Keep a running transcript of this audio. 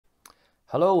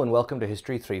Hello and welcome to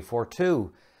History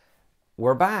 342.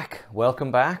 We're back.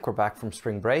 Welcome back. We're back from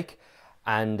spring break.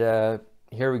 And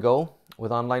here we go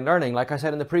with online learning. Like I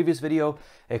said in the previous video,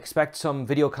 expect some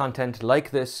video content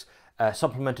like this,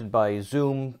 supplemented by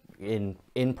Zoom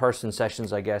in-person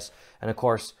sessions, I guess. And of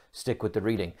course, stick with the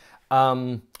reading.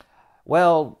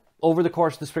 Well, over the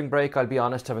course of the spring break, I'll be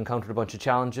honest, I've encountered a bunch of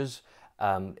challenges.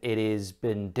 It has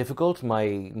been difficult. My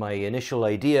initial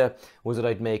idea was that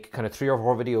I'd make kind of 3 or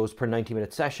 4 videos per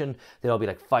 90-minute session. They'd all be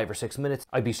like 5 or 6 minutes.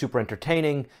 I'd be super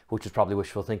entertaining, which is probably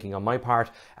wishful thinking on my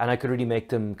part, and I could really make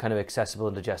them kind of accessible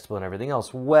and digestible and everything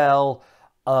else. Well,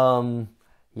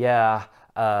 yeah,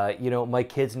 you know, my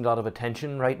kids need a lot of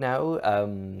attention right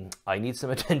now. I need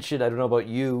some attention. I don't know about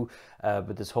you,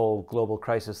 but this whole global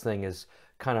crisis thing is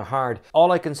kind of hard.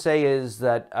 All I can say is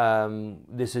that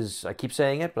I keep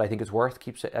saying it, but I think it's worth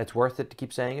it to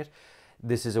keep saying it.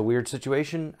 This is a weird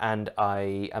situation, and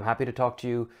I am happy to talk to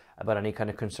you about any kind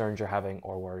of concerns you're having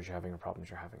or worries you're having or problems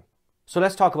you're having. So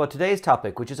let's talk about today's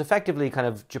topic, which is effectively kind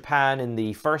of Japan in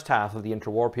the first half of the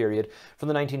interwar period, from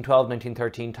the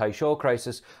 1912-1913 Taisho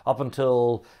crisis up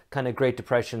until kind of Great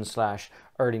Depression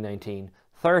 / early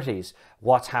 1930s.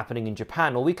 What's happening in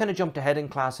Japan? Well, we kind of jumped ahead in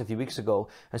class a few weeks ago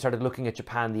and started looking at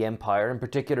Japan, the empire, in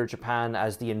particular Japan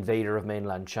as the invader of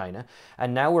mainland China.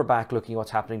 And now we're back looking at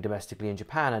what's happening domestically in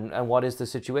Japan and what is the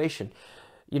situation.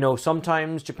 You know,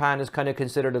 sometimes Japan is kind of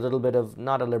considered a little bit of,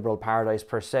 not a liberal paradise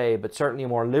per se, but certainly a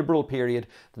more liberal period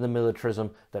than the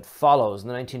militarism that follows. And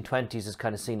the 1920s is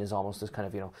kind of seen as almost this kind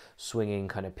of, you know, swinging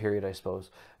kind of period, I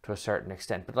suppose, to a certain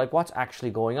extent. But like, what's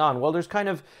actually going on? Well, there's kind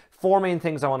of 4 main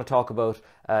things I want to talk about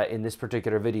in this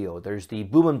particular video. There's the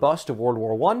boom and bust of World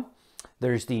War I.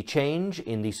 There's the change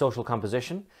in the social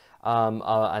composition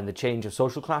and the change of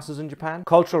social classes in Japan,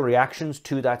 cultural reactions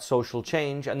to that social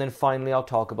change, and then finally I'll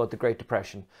talk about the Great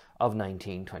Depression of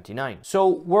 1929. So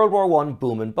World War I,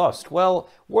 boom and bust. Well,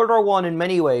 World War I in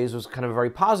many ways was kind of a very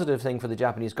positive thing for the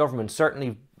Japanese government,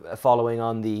 certainly following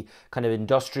on the kind of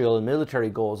industrial and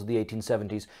military goals of the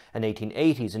 1870s and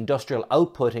 1880s. Industrial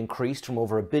output increased from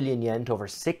over 1 billion yen to over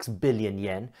 6 billion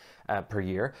yen per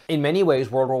year. In many ways,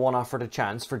 World War I offered a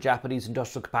chance for Japanese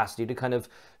industrial capacity to kind of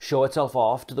show itself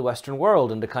off to the Western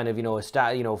world and to kind of, you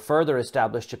know, further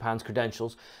establish Japan's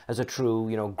credentials as a true,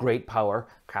 you know, great power,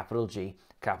 capital G,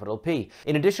 capital P.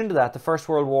 In addition to that, the First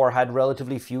World War had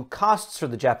relatively few costs for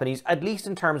the Japanese, at least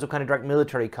in terms of kind of direct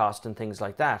military cost and things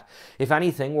like that. If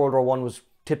anything, World War I was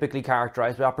typically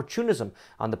characterized by opportunism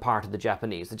on the part of the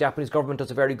Japanese. The Japanese government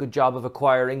does a very good job of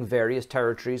acquiring various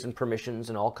territories and permissions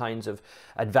and all kinds of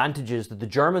advantages that the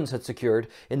Germans had secured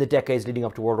in the decades leading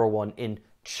up to World War I in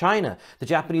China. The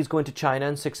Japanese go into China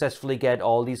and successfully get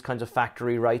all these kinds of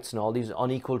factory rights and all these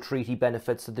unequal treaty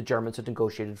benefits that the Germans had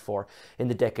negotiated for in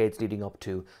the decades leading up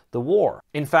to the war.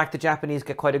 In fact, the Japanese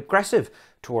get quite aggressive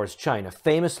towards China,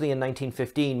 famously in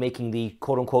 1915 making the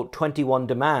quote-unquote 21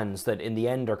 demands that in the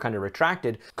end are kind of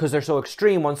retracted because they're so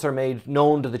extreme. Once they're made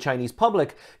known to the Chinese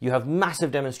public, you have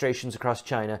massive demonstrations across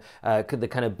China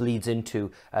that kind of bleeds into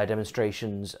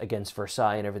demonstrations against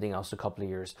Versailles and everything else a couple of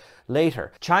years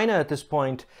later. China at this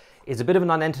point is a bit of a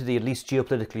non-entity, at least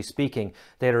geopolitically speaking.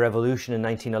 They had a revolution in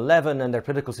 1911 and their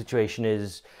political situation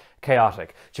is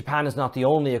chaotic. Japan is not the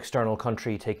only external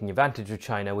country taking advantage of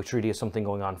China, which really is something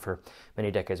going on for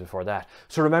many decades before that.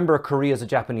 So remember, Korea is a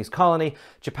Japanese colony.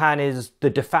 Japan is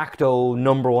the de facto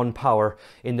 #1 power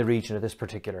in the region at this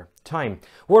particular time.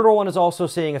 World War I is also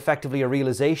seeing effectively a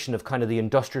realization of kind of the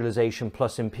industrialization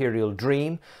plus imperial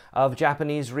dream of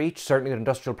Japanese reach. Certainly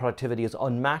industrial productivity is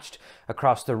unmatched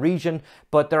across the region,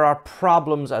 but there are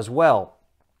problems as well.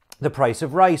 The price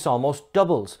of rice almost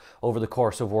doubles over the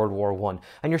course of World War I.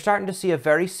 And you're starting to see a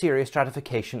very serious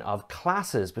stratification of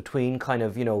classes between kind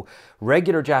of, you know,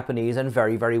 regular Japanese and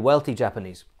very, very wealthy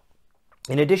Japanese.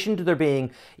 In addition to there being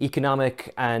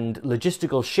economic and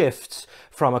logistical shifts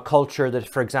from a culture that,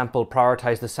 for example,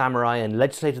 prioritized the samurai and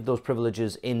legislated those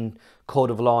privileges in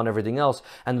code of law and everything else,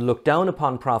 and looked down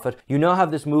upon profit, you now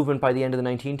have this movement by the end of the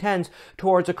 1910s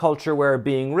towards a culture where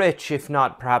being rich, if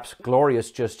not perhaps glorious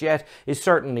just yet, is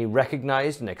certainly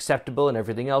recognized and acceptable and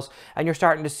everything else. And you're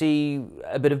starting to see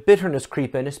a bit of bitterness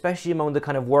creep in, especially among the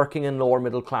kind of working and lower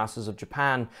middle classes of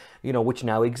Japan, you know, which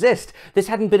now exist. This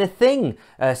hadn't been a thing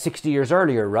 60 years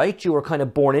earlier, right? You were kind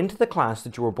of born into the class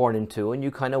that you were born into and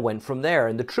you kind of went from there.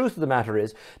 And the truth of the matter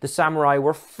is the samurai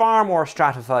were far more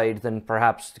stratified than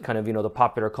perhaps kind of, you know, the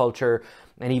popular culture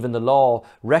and even the law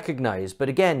recognized. But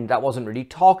again, that wasn't really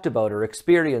talked about or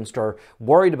experienced or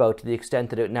worried about to the extent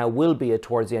that it now will be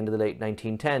towards the end of the late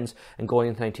 1910s and going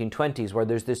into the 1920s, where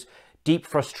there's this deep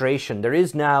frustration. There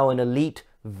is now an elite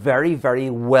very, very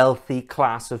wealthy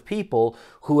class of people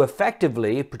who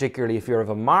effectively, particularly if you're of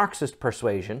a Marxist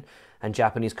persuasion, and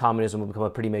Japanese communism will become a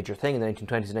pretty major thing in the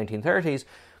 1920s and 1930s,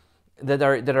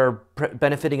 that are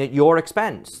benefiting at your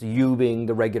expense, you being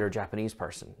the regular Japanese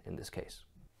person in this case.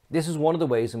 This is one of the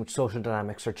ways in which social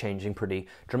dynamics are changing pretty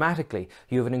dramatically.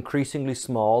 You have an increasingly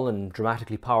small and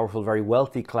dramatically powerful, very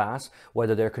wealthy class,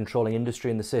 whether they're controlling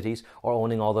industry in the cities or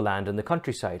owning all the land in the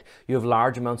countryside. You have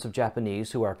large amounts of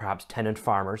Japanese who are perhaps tenant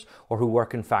farmers or who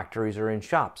work in factories or in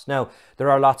shops. Now, there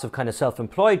are lots of kind of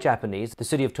self-employed Japanese. The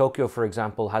city of Tokyo, for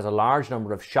example, has a large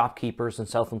number of shopkeepers and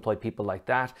self-employed people like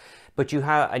that. But you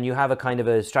have a kind of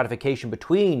a stratification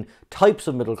between types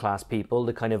of middle class people,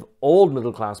 the kind of old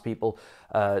middle class people,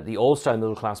 the old style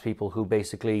middle class people who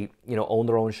basically, own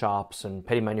their own shops and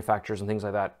petty manufacturers and things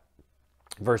like that,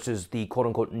 versus the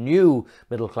quote-unquote new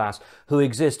middle class who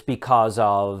exist because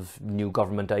of new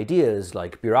government ideas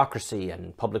like bureaucracy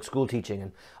and public school teaching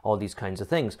and all these kinds of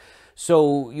things.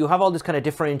 So you have all this kind of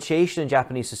differentiation in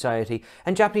Japanese society,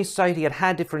 and Japanese society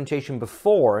had differentiation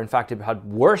before. In fact, it had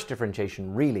worse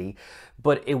differentiation, really,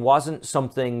 but it wasn't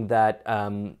something that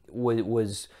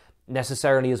was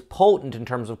necessarily as potent in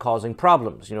terms of causing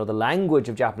problems. The language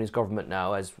of Japanese government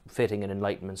now, as fitting an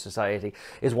Enlightenment society,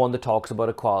 is one that talks about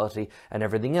equality and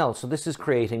everything else. So this is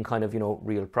creating kind of,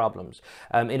 real problems.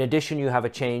 In addition, you have a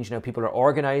change. Now people are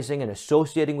organizing and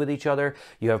associating with each other.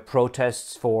 You have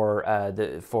protests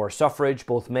for suffrage,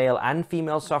 both male and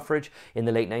female suffrage, in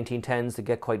the late 1910s that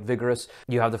get quite vigorous.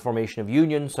 You have the formation of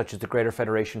unions, such as the Greater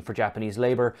Federation for Japanese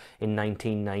Labor in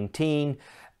 1919.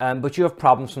 But you have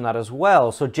problems from that as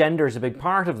well. So gender is a big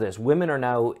part of this. Women are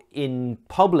now in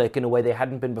public in a way they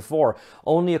hadn't been before.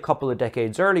 Only a couple of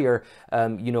decades earlier,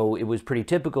 it was pretty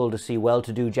typical to see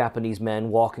well-to-do Japanese men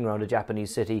walking around a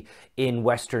Japanese city in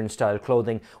Western-style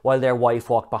clothing while their wife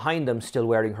walked behind them still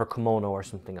wearing her kimono or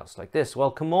something else like this.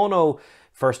 Well, kimono,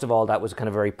 first of all, that was kind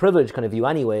of a very privileged kind of view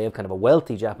anyway, of kind of a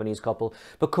wealthy Japanese couple.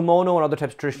 But kimono and other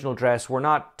types of traditional dress were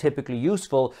not typically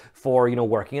useful for,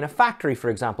 working in a factory,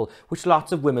 for example, which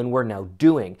lots of women were now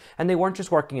doing. And they weren't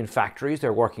just working in factories,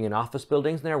 they're working in office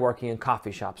buildings, and they're working in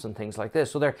coffee shops and things like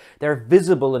this. So they're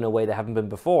visible in a way they haven't been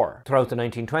before. Throughout the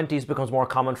 1920s, it becomes more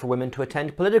common for women to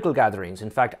attend political gatherings. In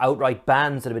fact, outright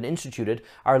bans that have been instituted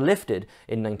are lifted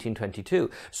in 1922.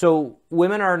 So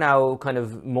women are now kind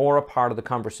of more a part of the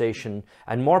conversation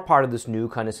and more part of this new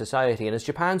kind of society. And as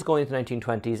Japan's going into the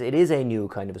 1920s, it is a new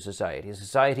kind of a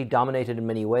society dominated in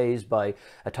many ways by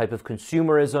a type of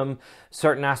consumerism,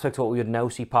 certain aspects of what we would now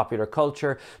see popular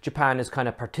culture. Japan is kind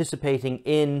of participating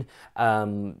in,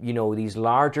 these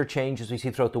larger changes we see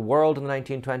throughout the world in the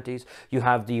 1920s. You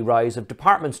have the rise of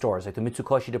department stores, like the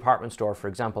Mitsukoshi department store, for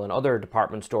example, and other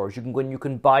department stores. You can go in, you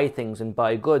can buy things and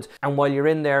buy goods. And while you're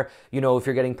in there, if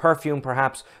you're getting perfume,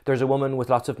 perhaps there's a woman with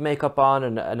lots of makeup on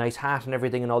and a nice hat and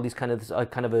everything and all these kind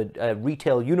of a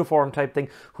retail uniform type thing,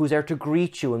 who's there to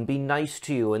greet you and be nice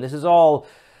to you. And this is all,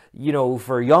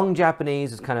 for young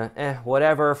Japanese, it's kind of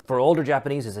whatever. For older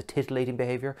Japanese, it's a titillating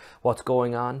behavior, what's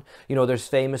going on. There's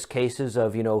famous cases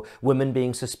of, women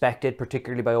being suspected,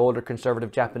 particularly by older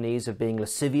conservative Japanese, of being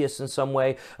lascivious in some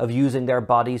way, of using their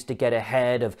bodies to get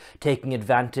ahead, of taking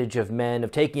advantage of men,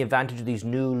 of taking advantage of these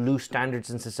new loose standards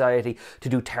in society to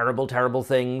do terrible, terrible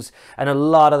things. And a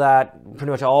lot of that,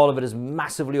 pretty much all of it, is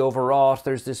massively overwrought.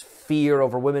 There's this fear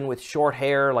over women with short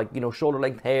hair, like,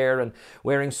 shoulder-length hair, and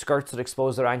wearing skirts that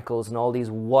expose their ankles and all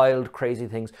these wild, crazy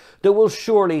things that will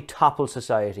surely topple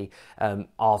society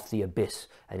off the abyss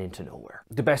and into nowhere.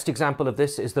 The best example of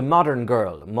this is the modern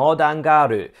girl,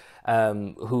 Modangaru,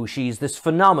 who she's this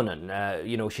phenomenon.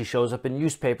 She shows up in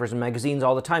newspapers and magazines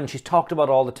all the time, and she's talked about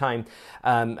all the time,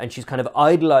 and she's kind of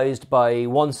idolized by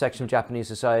one section of Japanese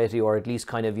society, or at least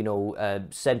kind of,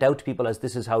 sent out to people as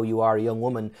this is how you are a young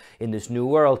woman in this new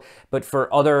world. But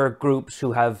for other groups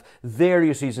who have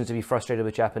various reasons to be frustrated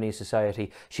with Japanese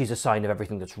society, she's a sign of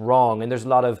everything that's wrong. And there's a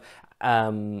lot of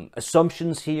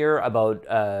assumptions here about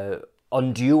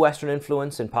undue Western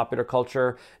influence in popular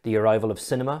culture, the arrival of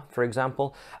cinema, for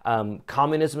example.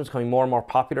 Communism is becoming more and more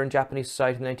popular in Japanese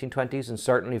society in the 1920s, and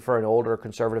certainly for an older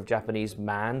conservative Japanese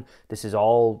man, it's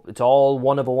all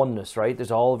one of a oneness, right?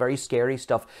 There's all very scary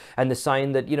stuff, and the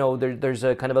sign that, there's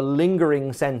a kind of a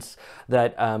lingering sense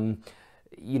that,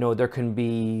 there can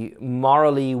be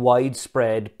morally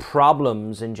widespread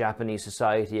problems in Japanese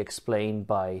society explained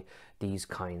by these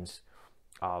kinds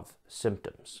of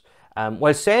symptoms.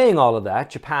 While saying all of that,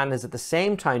 Japan has at the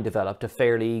same time developed a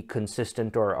fairly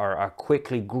consistent or a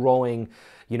quickly growing,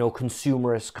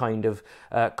 consumerist kind of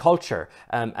culture.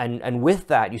 And with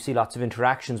that, you see lots of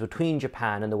interactions between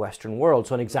Japan and the Western world.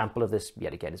 So an example of this,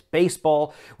 yet again, is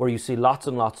baseball, where you see lots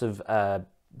and lots of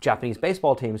Japanese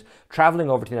baseball teams traveling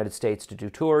over to the United States to do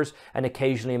tours, and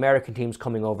occasionally American teams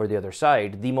coming over the other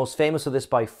side. The most famous of this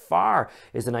by far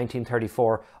is the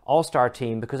 1934 All-Star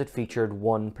team, because it featured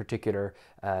one particular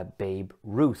Babe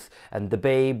Ruth. And the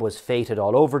Babe was feted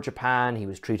all over Japan. He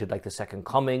was treated like the second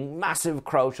coming. Massive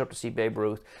crowd showed up to see Babe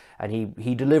Ruth, and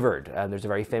he delivered. And there's a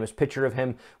very famous picture of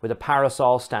him with a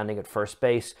parasol standing at first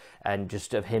base, and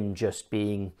just of him just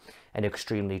being an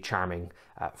extremely charming,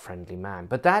 friendly man.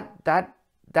 But that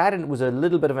was a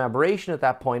little bit of an aberration at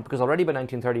that point, because already by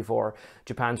 1934,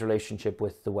 Japan's relationship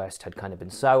with the West had kind of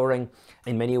been souring,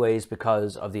 in many ways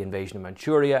because of the invasion of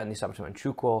Manchuria and the establishment of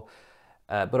Manchukuo.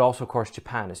 But also, of course,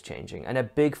 Japan is changing. And a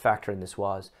big factor in this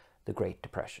was the Great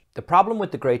Depression. The problem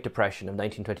with the Great Depression of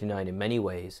 1929 in many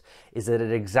ways is that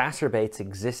it exacerbates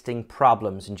existing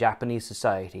problems in Japanese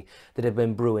society that have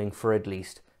been brewing for at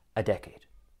least a decade.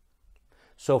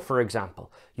 So, for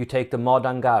example, you take the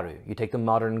modangaru, you take the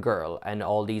modern girl, and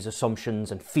all these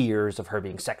assumptions and fears of her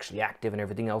being sexually active and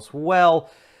everything else. Well,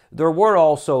 there were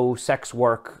also sex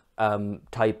work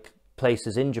type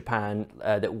places in Japan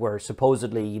that were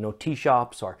supposedly, you know, tea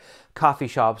shops or coffee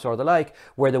shops or the like,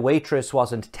 where the waitress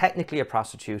wasn't technically a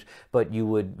prostitute, but you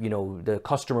would, you know, the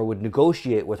customer would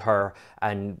negotiate with her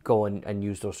and go and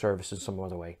use those services some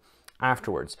other way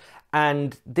afterwards.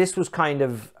 And this was kind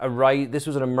of this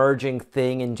was an emerging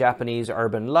thing in Japanese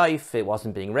urban life. It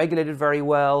wasn't being regulated very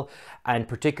well, and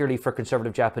particularly for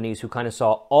conservative Japanese who kind of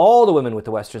saw all the women with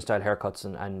the Western style haircuts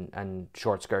and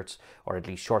short skirts, or at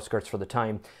least short skirts for the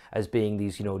time, as being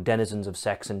these, you know, denizens of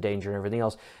sex and danger and everything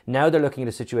else. Now they're looking at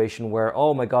a situation where,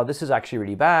 oh my God, this is actually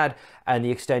really bad, and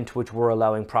the extent to which we're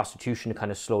allowing prostitution to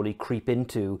kind of slowly creep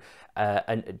into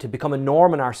and to become a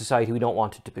norm in our society we don't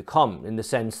want it to become, in the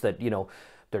sense that, you know,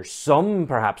 there's some,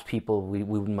 perhaps, people we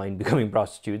wouldn't mind becoming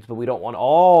prostitutes, but we don't want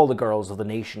all the girls of the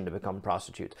nation to become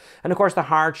prostitutes. And of course, the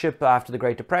hardship after the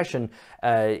Great Depression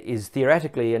is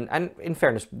theoretically, and in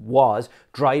fairness, was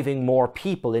driving more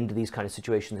people into these kind of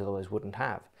situations they otherwise wouldn't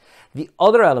have. The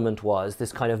other element was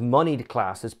this kind of moneyed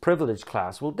class, this privileged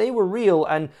class. Well, they were real,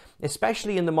 and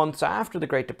especially in the months after the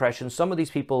Great Depression, some of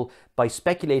these people, by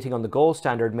speculating on the gold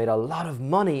standard, made a lot of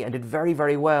money and did very,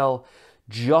 very well,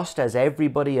 just as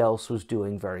everybody else was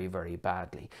doing very, very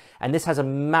badly. And this has a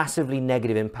massively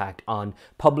negative impact on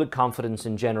public confidence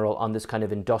in general, on this kind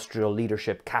of industrial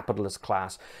leadership capitalist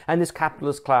class. And this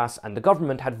capitalist class and the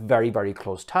government had very, very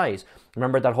close ties.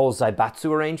 Remember that whole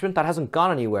Zaibatsu arrangement? That hasn't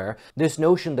gone anywhere. This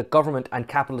notion that government and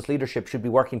capitalist leadership should be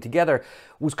working together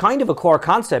was kind of a core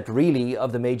concept, really,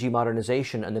 of the Meiji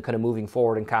modernization and the kind of moving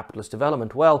forward in capitalist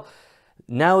development. Well,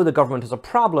 now the government has a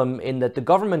problem in that the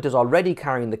government is already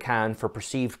carrying the can for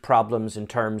perceived problems in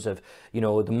terms of, you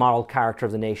know, the moral character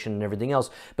of the nation and everything else.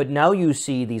 But now you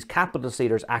see these capitalist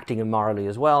leaders acting immorally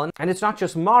as well. And it's not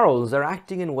just morals, they're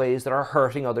acting in ways that are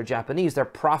hurting other Japanese. They're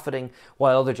profiting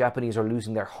while other Japanese are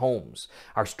losing their homes,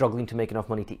 are struggling to make enough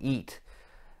money to eat.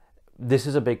 This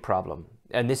is a big problem.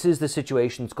 And this is the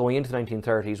situation that's going into the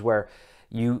 1930s, where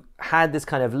you had this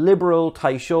kind of liberal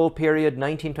Taisho period,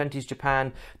 1920s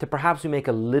Japan, that perhaps we make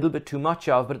a little bit too much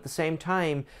of, but at the same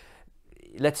time,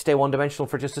 let's stay one-dimensional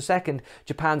for just a second,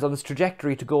 Japan's on this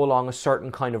trajectory to go along a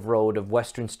certain kind of road of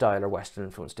Western style or Western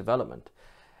influenced development.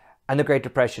 And the Great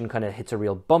Depression kind of hits a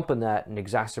real bump in that and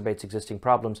exacerbates existing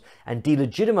problems and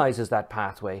delegitimizes that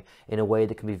pathway in a way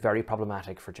that can be very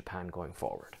problematic for Japan going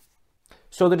forward.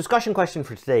 So the discussion question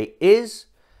for today is: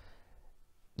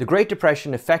 the Great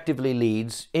Depression effectively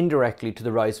leads indirectly to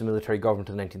the rise of military government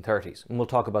in the 1930s. And we'll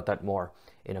talk about that more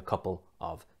in a couple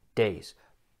of days.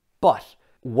 But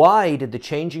why did the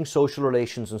changing social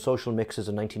relations and social mixes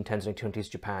in 1910s and 1920s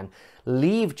Japan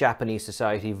leave Japanese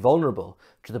society vulnerable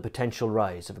to the potential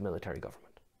rise of a military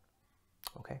government?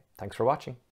 Okay, thanks for watching.